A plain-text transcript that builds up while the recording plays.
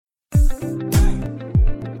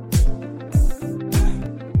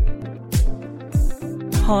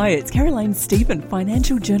Hi, it's Caroline Stephen,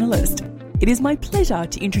 financial journalist. It is my pleasure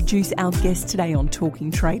to introduce our guest today on Talking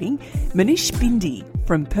Trading, Manish Bindi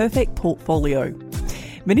from Perfect Portfolio.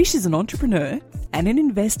 Manish is an entrepreneur and an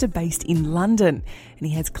investor based in London, and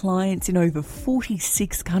he has clients in over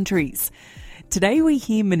 46 countries. Today we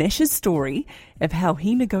hear Manish's story of how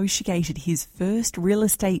he negotiated his first real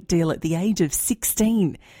estate deal at the age of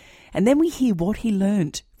 16. And then we hear what he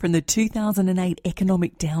learned from the 2008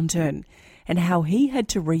 economic downturn and how he had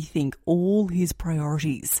to rethink all his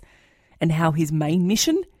priorities, and how his main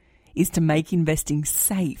mission is to make investing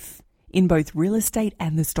safe in both real estate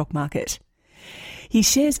and the stock market. He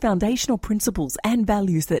shares foundational principles and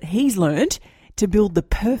values that he's learned to build the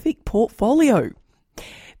perfect portfolio.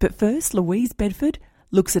 But first, Louise Bedford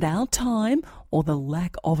looks at our time, or the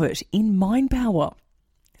lack of it, in mind power.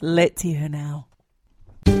 Let's hear her now.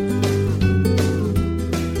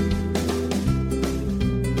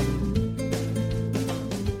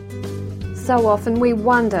 So often we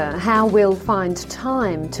wonder how we'll find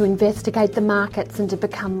time to investigate the markets and to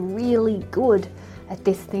become really good at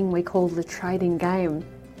this thing we call the trading game.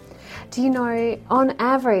 Do you know, on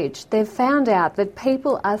average, they've found out that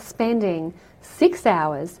people are spending 6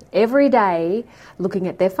 hours every day looking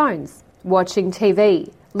at their phones, watching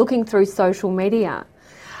TV, looking through social media,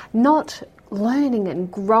 not learning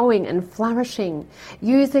and growing and flourishing,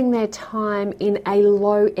 using their time in a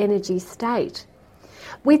low energy state.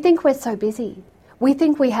 We think we're so busy. We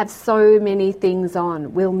think we have so many things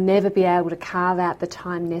on, we'll never be able to carve out the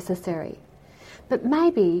time necessary. But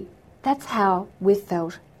maybe that's how we've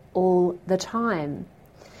felt all the time.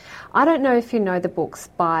 I don't know if you know the books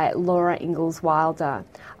by Laura Ingalls Wilder.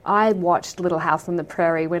 I watched Little House on the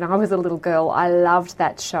Prairie when I was a little girl. I loved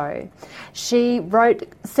that show. She wrote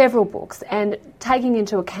several books, and taking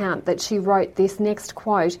into account that she wrote this next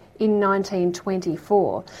quote in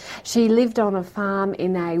 1924, she lived on a farm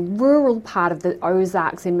in a rural part of the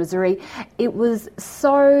Ozarks in Missouri. It was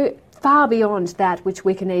so far beyond that which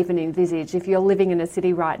we can even envisage if you're living in a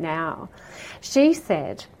city right now. She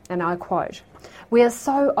said, and I quote, "We are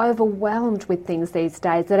so overwhelmed with things these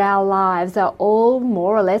days that our lives are all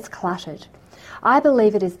more or less cluttered. I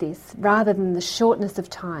believe it is this, rather than the shortness of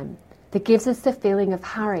time, that gives us the feeling of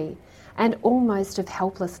hurry and almost of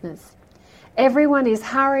helplessness. Everyone is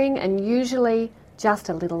hurrying and usually just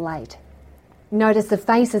a little late. Notice the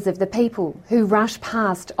faces of the people who rush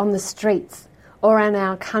past on the streets or on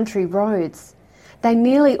our country roads. They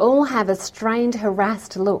nearly all have a strained,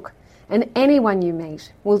 harassed look, and anyone you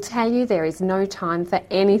meet will tell you there is no time for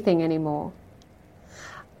anything anymore."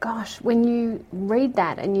 Gosh, when you read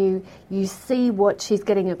that and you see what she's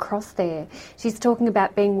getting across there, she's talking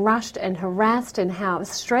about being rushed and harassed and how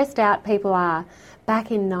stressed out people are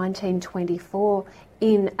back in 1924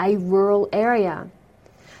 in a rural area.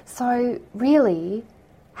 So really,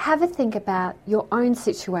 have a think about your own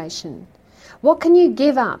situation. What can you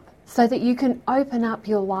give up so that you can open up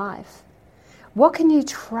your life? What can you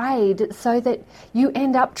trade so that you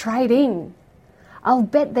end up trading? I'll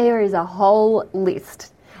bet there is a whole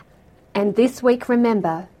list. And this week,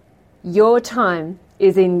 remember, your time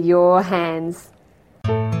is in your hands.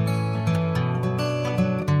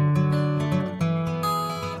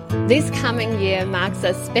 This coming year marks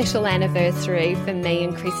a special anniversary for me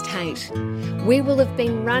and Chris Tate. We will have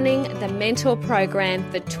been running the Mentor program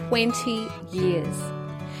for 20 years.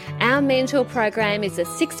 Our Mentor program is a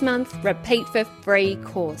 6-month repeat for free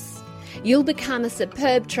course. You'll become a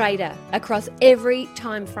superb trader across every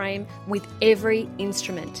time frame with every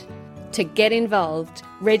instrument. To get involved,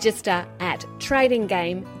 register at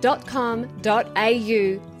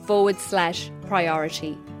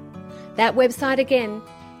tradinggame.com.au/priority. That website again,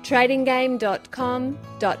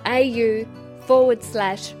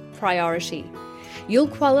 tradinggame.com.au/priority. You'll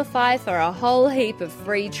qualify for a whole heap of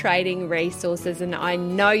free trading resources, and I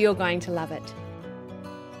know you're going to love it.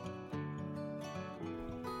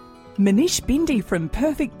 Manish Bindi from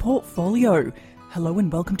Perfect Portfolio. Hello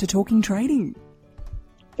and welcome to Talking Trading.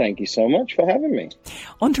 Thank you so much for having me.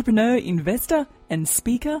 Entrepreneur, investor and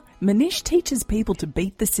speaker, Manish teaches people to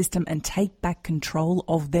beat the system and take back control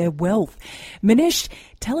of their wealth. Manish,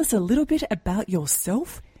 tell us a little bit about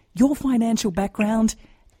yourself, your financial background.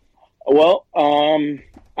 Well,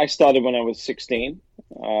 I started when I was 16.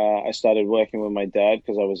 I started working with my dad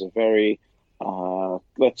because I was a very,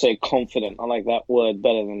 let's say, confident. I like that word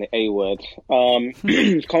better than the A word.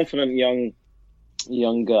 Confident young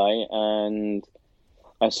guy, and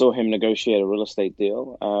I saw him negotiate a real estate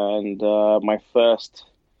deal. And my first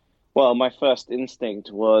instinct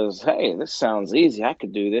was, hey, this sounds easy. I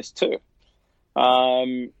could do this too.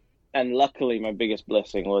 And luckily, my biggest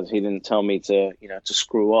blessing was he didn't tell me to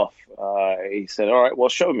screw off. He said, all right, well,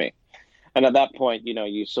 show me. And at that point,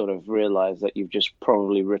 you sort of realize that you've just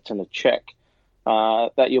probably written a check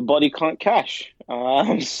that your body can't cash.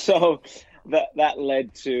 So that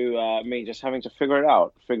led to me just having to figure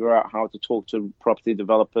out how to talk to property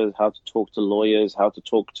developers, how to talk to lawyers, how to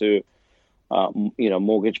talk to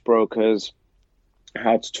mortgage brokers,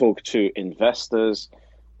 how to talk to investors.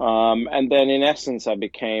 And then in essence, I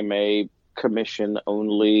became a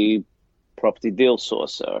commission-only property deal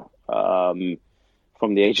sourcer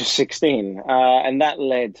from the age of 16. And that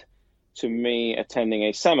led to me attending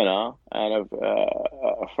a seminar. And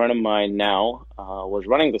a friend of mine now was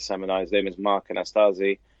running the seminar. His name is Mark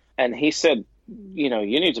Anastasi. And he said, you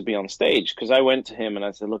need to be on stage. Because I went to him and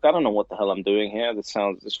I said, look, I don't know what the hell I'm doing here. This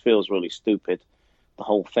feels really stupid, the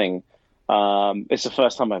whole thing. It's the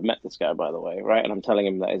first time I've met this guy, by the way, right? And I'm telling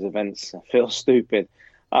him that his events feel stupid.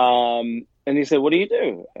 And he said, what do you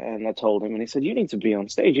do? And I told him, and he said, you need to be on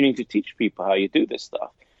stage. You need to teach people how you do this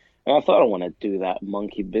stuff. And I thought, I don't want to do that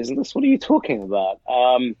monkey business. What are you talking about?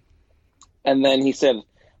 And then he said,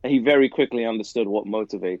 he very quickly understood what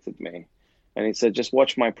motivated me. And he said, just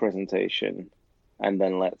watch my presentation and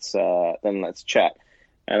then let's chat.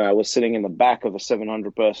 And I was sitting in the back of a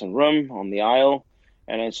 700-person room on the aisle.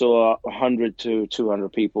 And I saw 100 to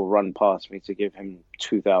 200 people run past me to give him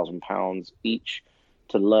 £2,000 each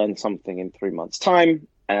to learn something in 3 months' time.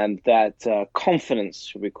 And that confidence,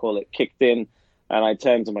 should we call it, kicked in. And I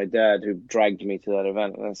turned to my dad, who dragged me to that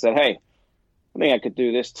event, and I said, hey, I think I could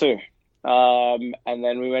do this too. And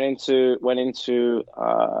then we went into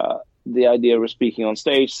the idea of speaking on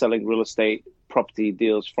stage, selling real estate property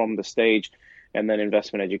deals from the stage, and then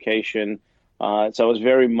investment education. So I was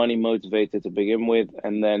very money motivated to begin with,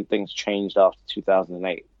 and then things changed after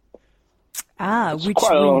 2008. Which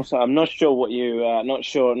quite a long time. I'm not sure what you, not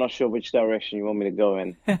sure which direction you want me to go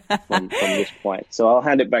in from this point. So I'll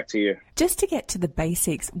hand it back to you. Just to get to the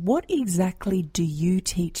basics, what exactly do you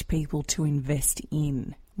teach people to invest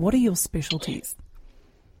in? What are your specialties?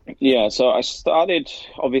 Yeah, so I started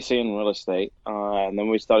obviously in real estate, and then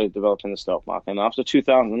we started developing the stock market. And after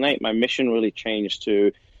 2008, my mission really changed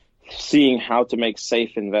to seeing how to make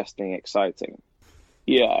safe investing exciting.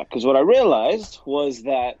 Yeah, because what I realized was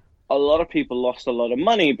that a lot of people lost a lot of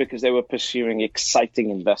money because they were pursuing exciting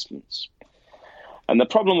investments. And the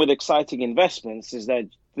problem with exciting investments is that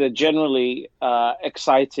they're generally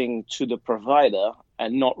exciting to the provider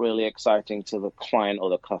and not really exciting to the client or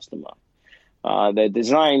the customer. They're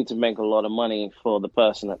designed to make a lot of money for the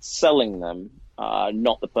person that's selling them,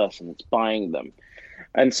 not the person that's buying them.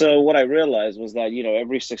 And so what I realized was that,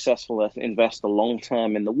 every successful investor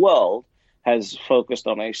long-term in the world has focused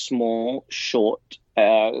on a small,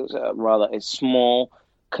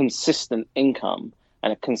 consistent income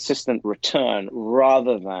and a consistent return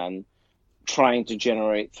rather than trying to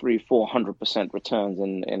generate 300-400% returns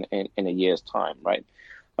in a year's time, right?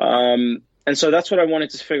 And so that's what I wanted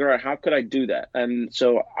to figure out. How could I do that? And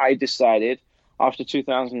so I decided after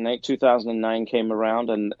 2008, 2009 came around,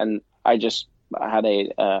 and I had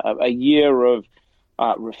a year of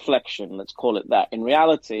reflection, let's call it that. In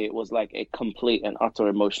reality, it was like a complete and utter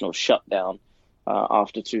emotional shutdown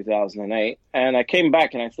after 2008. And I came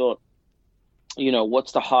back and I thought,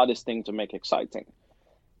 what's the hardest thing to make exciting?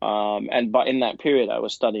 But in that period, I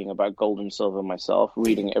was studying about gold and silver myself,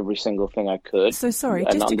 reading every single thing I could. So sorry,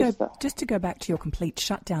 just to go back to your complete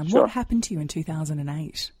shutdown, Sure. What happened to you in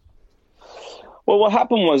 2008? Well, what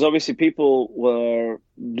happened was obviously people were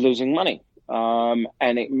losing money.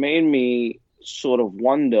 And it made me sort of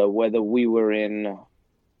wonder whether we were in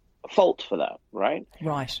fault for that, right?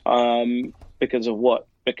 Right. Because of what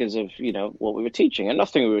we were teaching. And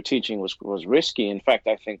nothing we were teaching was risky. In fact,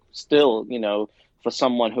 I think still, for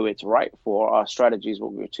someone who it's right for, our strategies,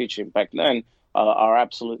 what we were teaching back then, are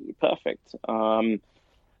absolutely perfect. And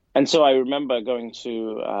so I remember going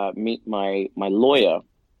to meet my lawyer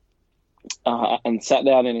and sat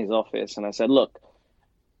down in his office, and I said, look,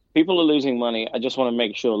 people are losing money. I just want to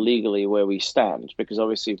make sure legally where we stand, because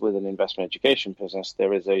obviously with an investment education business,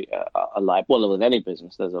 there is a with any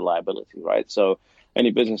business, there's a liability, right? So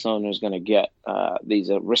any business owner is going to get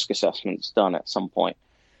these risk assessments done at some point.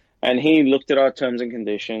 And he looked at our terms and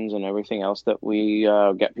conditions and everything else that we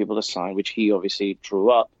get people to sign, which he obviously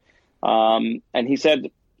drew up. And he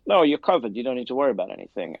said, no, you're covered. You don't need to worry about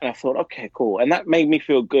anything. And I thought, okay, cool. And that made me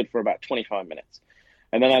feel good for about 25 minutes.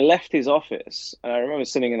 And then I left his office, and I remember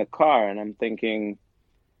sitting in the car, and I'm thinking,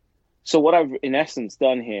 so what I've in essence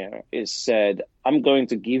done here is said, I'm going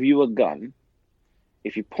to give you a gun.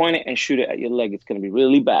 If you point it and shoot it at your leg, it's going to be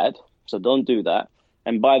really bad. So don't do that.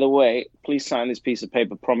 And by the way, please sign this piece of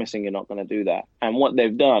paper promising you're not going to do that. And what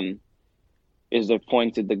they've done is they've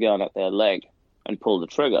pointed the gun at their leg and pulled the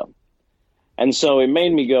trigger. And so it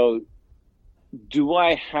made me go, do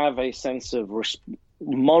I have a sense of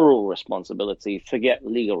moral responsibility, forget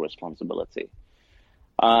legal responsibility?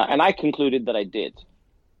 And I concluded that I did.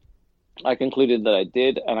 And I concluded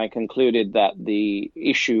that the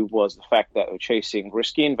issue was the fact that we're chasing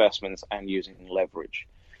risky investments and using leverage.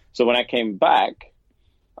 So when I came back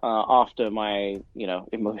after my,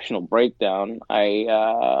 emotional breakdown,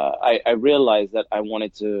 I realized that I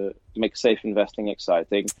wanted to make safe investing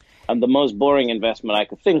exciting. And the most boring investment I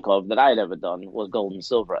could think of that I'd ever done was gold and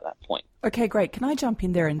silver at that point. Okay, great. Can I jump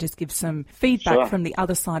in there and just give some feedback from the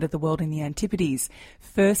other side of the world in the Antipodes?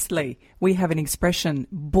 Firstly, we have an expression,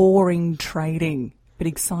 boring trading, but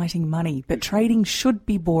exciting money. But trading should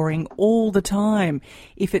be boring all the time.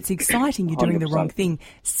 If it's exciting, you're doing 100%. The wrong thing.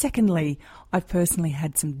 Secondly, I've personally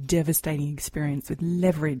had some devastating experience with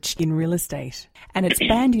leverage in real estate. And it's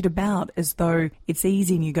bandied about as though it's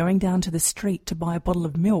easy and you're going down to the street to buy a bottle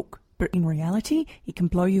of milk. But in reality, it can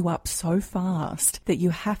blow you up so fast that you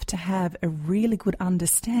have to have a really good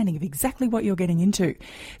understanding of exactly what you're getting into.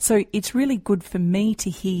 So it's really good for me to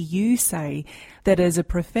hear you say that as a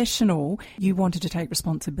professional, you wanted to take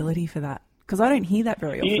responsibility for that. Because I don't hear that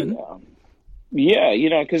very often. Yeah,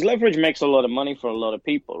 because leverage makes a lot of money for a lot of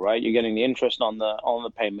people, right? You're getting the interest on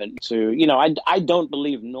the payment to, I don't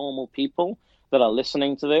believe normal people that are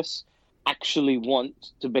listening to this actually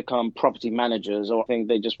want to become property managers, or think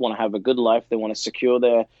they just want to have a good life. They want to secure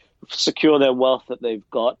their wealth that they've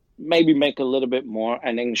got, maybe make a little bit more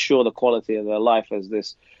and ensure the quality of their life as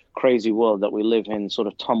this crazy world that we live in sort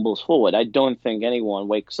of tumbles forward. I don't think anyone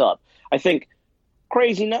wakes up. I think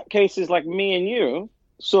crazy nutcases like me and you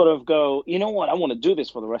sort of go, you know what, I want to do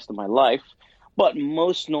this for the rest of my life. But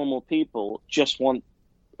most normal people just want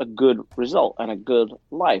a good result and a good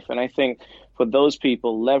life. And I think for those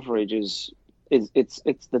people, leverage is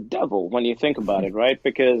it's the devil when you think about it, right?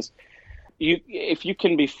 Because if you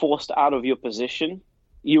can be forced out of your position,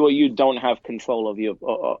 you don't have control of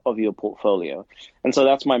your portfolio. And so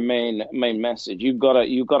that's my main message. You've got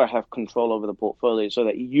to have control over the portfolio so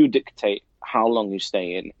that you dictate how long you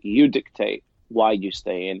stay in, you dictate why you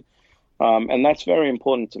stay in, and that's very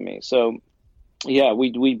important to me. So yeah,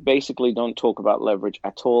 we basically don't talk about leverage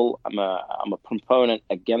at all. I'm a proponent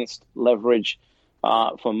against leverage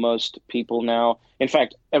for most people now. In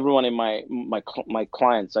fact, everyone in my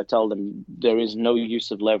clients, I tell them there is no use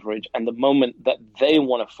of leverage. And the moment that they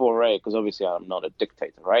want to foray, because obviously I'm not a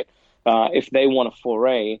dictator, right? If they want to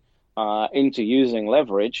foray into using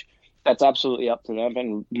leverage, that's absolutely up to them.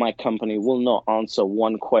 And my company will not answer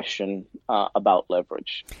one question about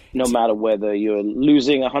leverage, no matter whether you're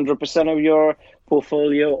losing 100% of your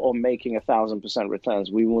portfolio or making 1,000%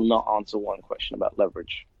 returns. We will not answer one question about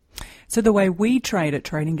leverage. So the way we trade at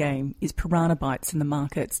Trading Game is piranha bytes in the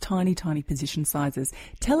markets, tiny, tiny position sizes.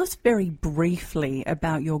 Tell us very briefly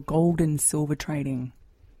about your gold and silver trading.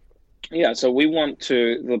 Yeah, so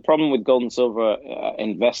the problem with gold and silver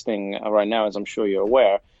investing right now, as I'm sure you're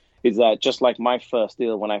aware, is that just like my first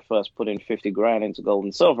deal, when I first put in 50 grand into gold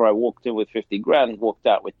and silver, I walked in with 50 grand, walked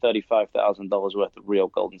out with $35,000 worth of real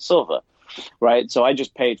gold and silver, right? So I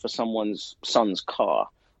just paid for someone's son's car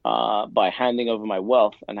by handing over my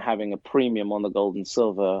wealth and having a premium on the gold and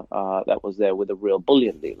silver that was there with a real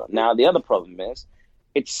bullion dealer. Now, the other problem is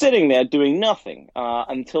it's sitting there doing nothing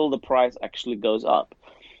until the price actually goes up.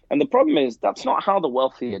 And the problem is that's not how the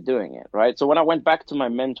wealthy are doing it, right? So when I went back to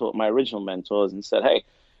my original mentors and said, hey,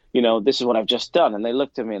 this is what I've just done. And they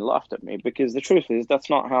looked at me and laughed at me because the truth is that's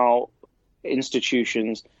not how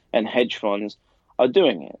institutions and hedge funds are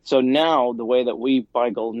doing it. So now the way that we buy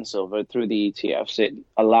gold and silver through the ETFs, it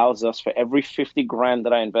allows us for every 50 grand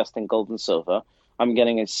that I invest in gold and silver, I'm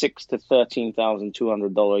getting a $6,000 to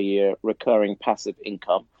 $13,200 a year recurring passive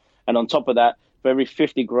income. And on top of that, for every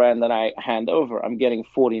 50 grand that I hand over, I'm getting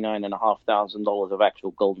 $49,500 of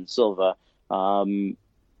actual gold and silver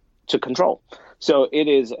to control. So it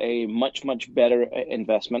is a much, much better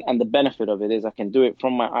investment. And the benefit of it is I can do it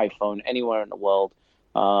from my iPhone anywhere in the world.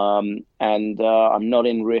 And I'm not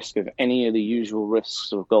in risk of any of the usual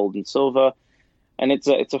risks of gold and silver. And it's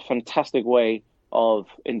a fantastic way of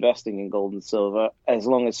investing in gold and silver as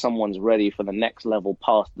long as someone's ready for the next level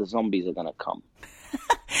past the zombies are going to come.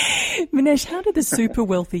 Minesh, how do the super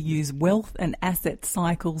wealthy use wealth and asset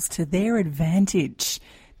cycles to their advantage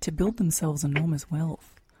to build themselves enormous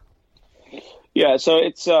wealth? Yeah, so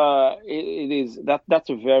that's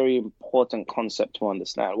a very important concept to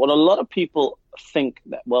understand. What a lot of people think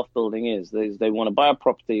that wealth building is they want to buy a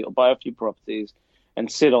property or buy a few properties and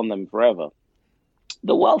sit on them forever.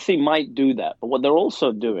 The wealthy might do that, but what they're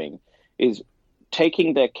also doing is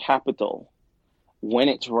taking their capital when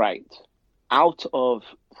it's right out of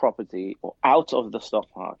property or out of the stock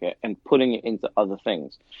market and putting it into other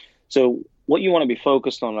things. So what you want to be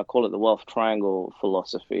focused on, I call it the wealth triangle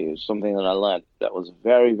philosophy, is something that I learned that was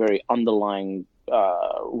very, very underlying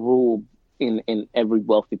rule in every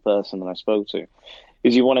wealthy person that I spoke to,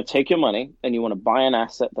 is you want to take your money and you want to buy an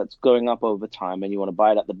asset that's going up over time, and you want to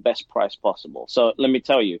buy it at the best price possible. So let me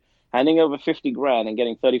tell you, handing over 50 grand and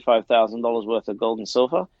getting $35,000 worth of gold and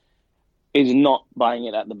silver is not buying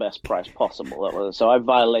it at the best price possible. So I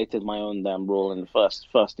violated my own damn rule in the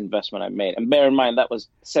first investment I made. And bear in mind, that was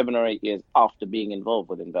 7 or 8 years after being involved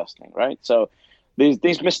with investing, right? So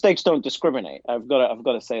these mistakes don't discriminate. I've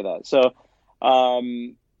got to say that. So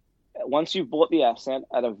once you've bought the asset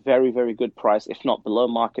at a very, very good price, if not below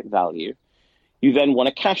market value, you then want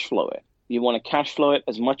to cash flow it. You want to cash flow it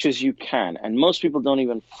as much as you can. And most people don't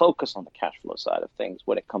even focus on the cash flow side of things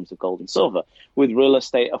when it comes to gold and silver. With real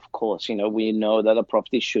estate, of course, we know that a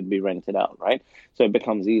property should be rented out, right? So it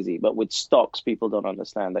becomes easy. But with stocks, people don't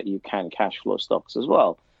understand that you can cash flow stocks as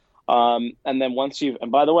well. And then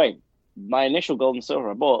and by the way, my initial gold and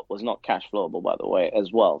silver I bought was not cash flowable, by the way, as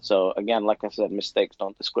well. So again, like I said, mistakes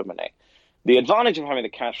don't discriminate. The advantage of having the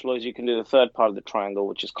cash flow is you can do the third part of the triangle,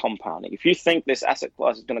 which is compounding. If you think this asset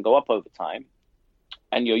class is going to go up over time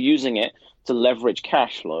and you're using it to leverage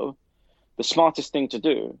cash flow, the smartest thing to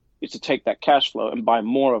do is to take that cash flow and buy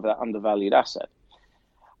more of that undervalued asset.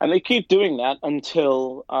 And they keep doing that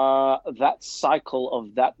until that cycle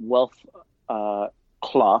of that wealth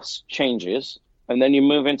class changes. And then you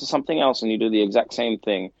move into something else and you do the exact same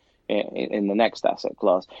thing in the next asset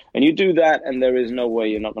class. And you do that, and there is no way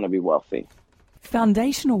you're not going to be wealthy.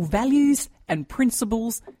 Foundational values and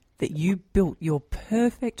principles that you built your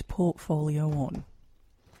perfect portfolio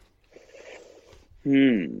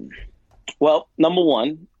on. Well, number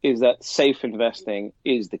one is that safe investing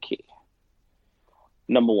is the key.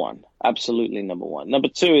 Number one, absolutely number one. Number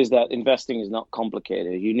two is that investing is not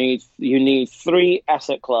complicated. You need 3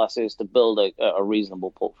 asset classes to build a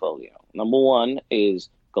reasonable portfolio. Number one is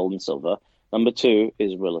gold and silver. Number 2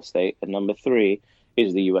 is real estate. And number 3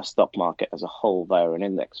 is the US stock market as a whole via an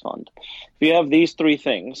index fund. If you have these 3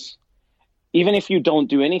 things, even if you don't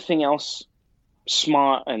do anything else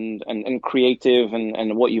smart and creative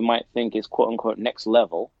and what you might think is quote unquote next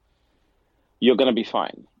level, you're going to be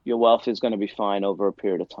fine. Your wealth is going to be fine over a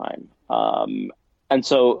period of time. And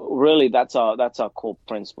so really that's our core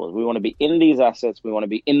principle. We want to be in these assets. We want to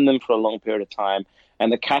be in them for a long period of time.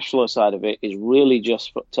 And the cash flow side of it is really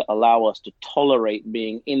just to allow us to tolerate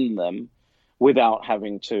being in them without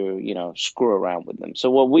having to, screw around with them. So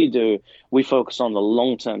what we do, we focus on the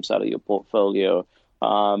long-term side of your portfolio.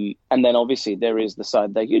 And then obviously there is the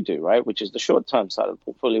side that you do, right, which is the short-term side of the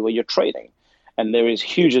portfolio where you're trading. And there is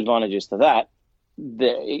huge advantages to that.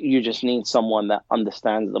 You just need someone that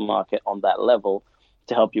understands the market on that level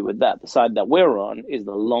to help you with that. The side that we're on is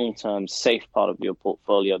the long-term safe part of your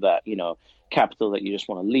portfolio that, capital that you just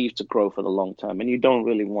want to leave to grow for the long term and you don't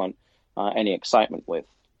really want any excitement with.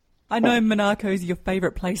 I know Monaco is your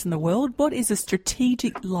favourite place in the world. What is a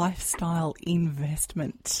strategic lifestyle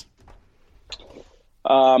investment?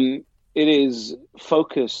 It is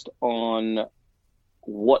focused on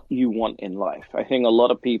what you want in life. I think a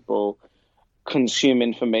lot of people consume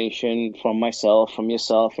information from myself, from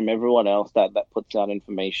yourself, from everyone else that puts out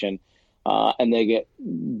information, and they get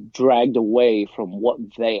dragged away from what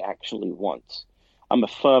they actually want. I'm a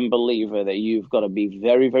firm believer that you've got to be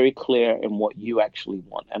very, very clear in what you actually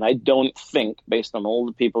want. And I don't think, based on all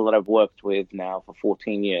the people that I've worked with now for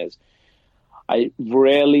 14 years, I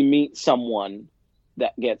rarely meet someone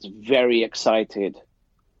that gets very excited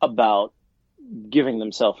about giving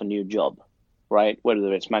themselves a new job, right?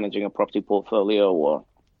 Whether it's managing a property portfolio or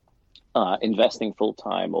investing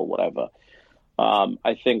full-time or whatever.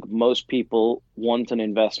 I think most people want an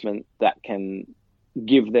investment that can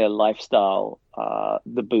give their lifestyle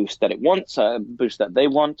the boost that it wants, boost that they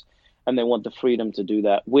want, and they want the freedom to do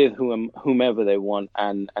that with whomever they want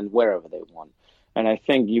and wherever they want. And I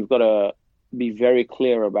think you've got to be very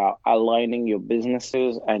clear about aligning your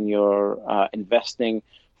businesses and your investing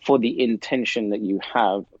for the intention that you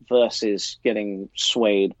have versus getting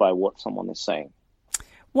swayed by what someone is saying.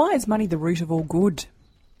 Why is money the root of all good?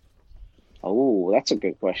 Oh, that's a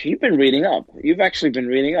good question. You've been reading up. You've actually been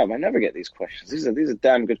reading up. I never get these questions. These are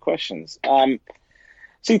damn good questions.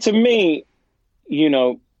 See, to me,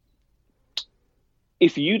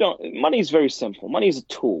 if you don't, money is very simple. Money is a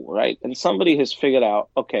tool, right? And somebody has figured out,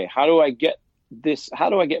 okay, how do I get this? How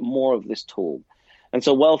do I get more of this tool? And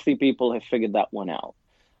so wealthy people have figured that one out.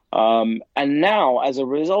 And now, as a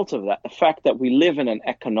result of that, the fact that we live in an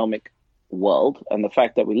economic world and the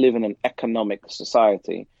fact that we live in an economic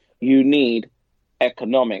society, you need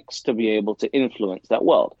economics to be able to influence that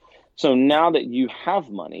world. So now that you have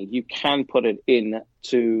money, you can put it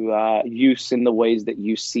into use in the ways that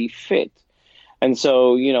you see fit. And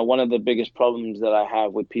so, one of the biggest problems that I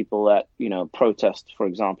have with people that, protest, for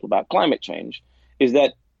example, about climate change is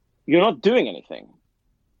that you're not doing anything.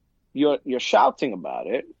 You're shouting about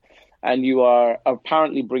it and you are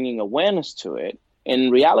apparently bringing awareness to it. In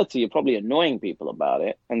reality, you're probably annoying people about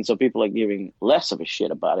it. And so people are giving less of a shit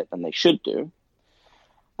about it than they should do.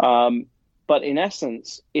 But in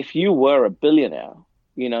essence, if you were a billionaire,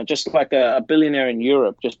 just like a billionaire in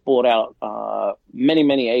Europe just bought out many,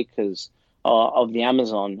 many acres of the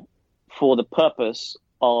Amazon for the purpose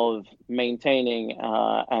of maintaining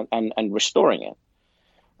and restoring it.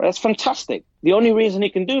 That's fantastic. The only reason he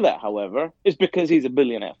can do that, however, is because he's a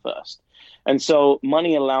billionaire first. And so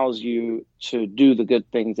money allows you to do the good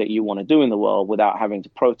things that you want to do in the world without having to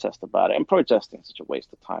protest about it. And protesting is such a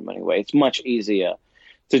waste of time anyway. It's much easier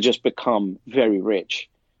to just become very rich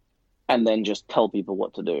and then just tell people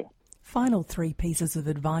what to do. Final 3 pieces of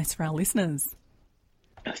advice for our listeners.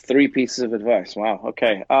 3 pieces of advice. Wow.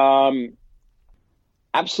 Okay.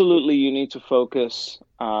 Absolutely, you need to focus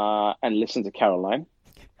and listen to Caroline.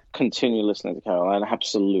 Continue listening to Caroline.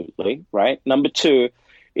 Absolutely. Right. Number 2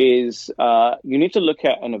 is you need to look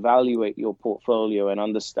at and evaluate your portfolio and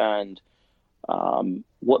understand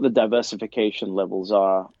what the diversification levels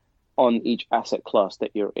are on each asset class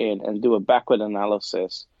that you're in, and do a backward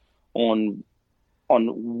analysis on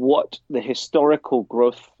what the historical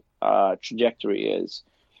growth trajectory is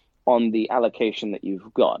on the allocation that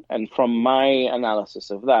you've got. And from my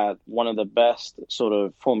analysis of that, one of the best sort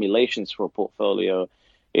of formulations for a portfolio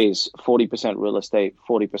is 40% real estate,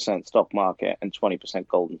 40% stock market, and 20%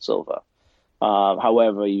 gold and silver.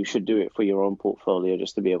 However, you should do it for your own portfolio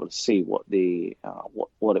just to be able to see what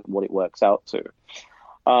it works out to.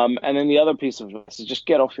 And then the other piece of advice is just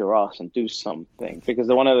get off your ass and do something. Because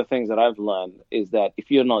one of the things that I've learned is that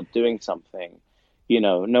if you're not doing something,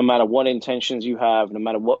 no matter what intentions you have, no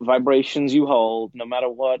matter what vibrations you hold, no matter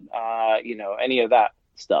what, any of that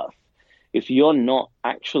stuff, if you're not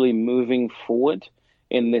actually moving forward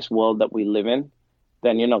in this world that we live in,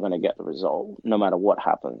 then you're not going to get the result no matter what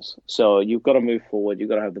happens. So you've got to move forward. You've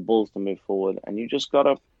got to have the balls to move forward. And you just got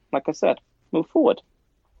to, like I said, move forward.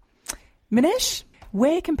 Minesh,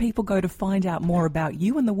 where can people go to find out more about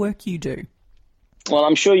you and the work you do? Well,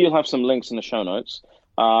 I'm sure you'll have some links in the show notes.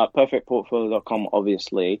 Perfectportfolio.com,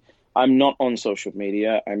 obviously. I'm not on social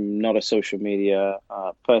media. I'm not a social media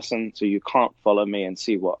person, so you can't follow me and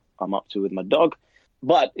see what I'm up to with my dog.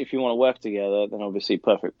 But if you want to work together, then obviously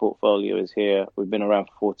Perfect Portfolio is here. We've been around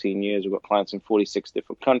for 14 years. We've got clients in 46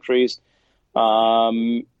 different countries.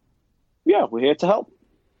 We're here to help.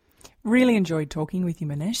 Really enjoyed talking with you,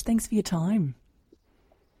 Minesh. Thanks for your time.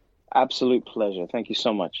 Absolute pleasure. Thank you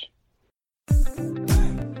so much.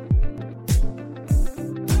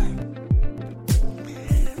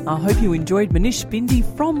 I hope you enjoyed Manish Bindi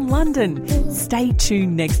from London. Stay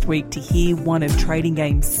tuned next week to hear one of Trading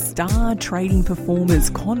Game's star trading performers,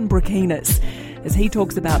 Con Brakinas, as he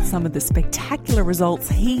talks about some of the spectacular results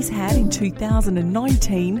he's had in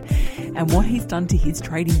 2019 and what he's done to his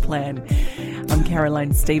trading plan. I'm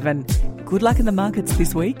Caroline Stephen. Good luck in the markets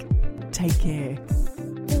this week. Take care.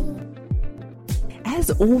 As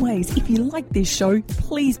always, if you like this show,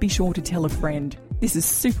 please be sure to tell a friend. This is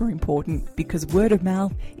super important because word of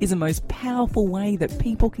mouth is the most powerful way that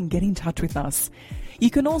people can get in touch with us.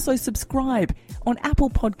 You can also subscribe on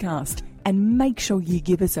Apple Podcast and make sure you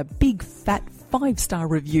give us a big fat 5-star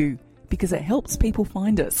review because it helps people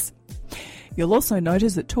find us. You'll also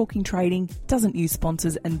notice that Talking Trading doesn't use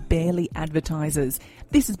sponsors and barely advertisers.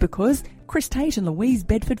 This is because Chris Tate and Louise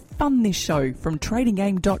Bedford fund this show from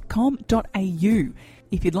tradinggame.com.au.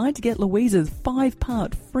 If you'd like to get Louise's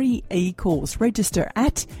 5-part free e-course, register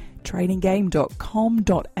at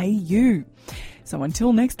tradinggame.com.au. So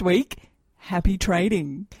until next week, happy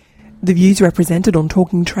trading. The views represented on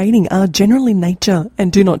Talking Trading are general in nature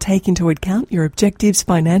and do not take into account your objectives,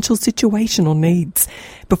 financial situation or needs.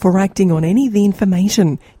 Before acting on any of the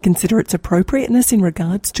information, consider its appropriateness in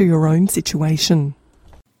regards to your own situation.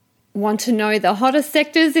 Want to know the hottest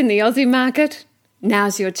sectors in the Aussie market?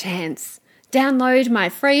 Now's your chance. Download my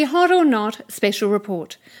free Hot or Not special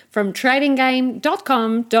report from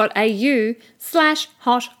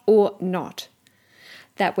tradinggame.com.au/hot or not.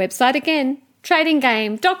 That website again,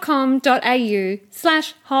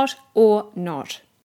 tradinggame.com.au/hot or not.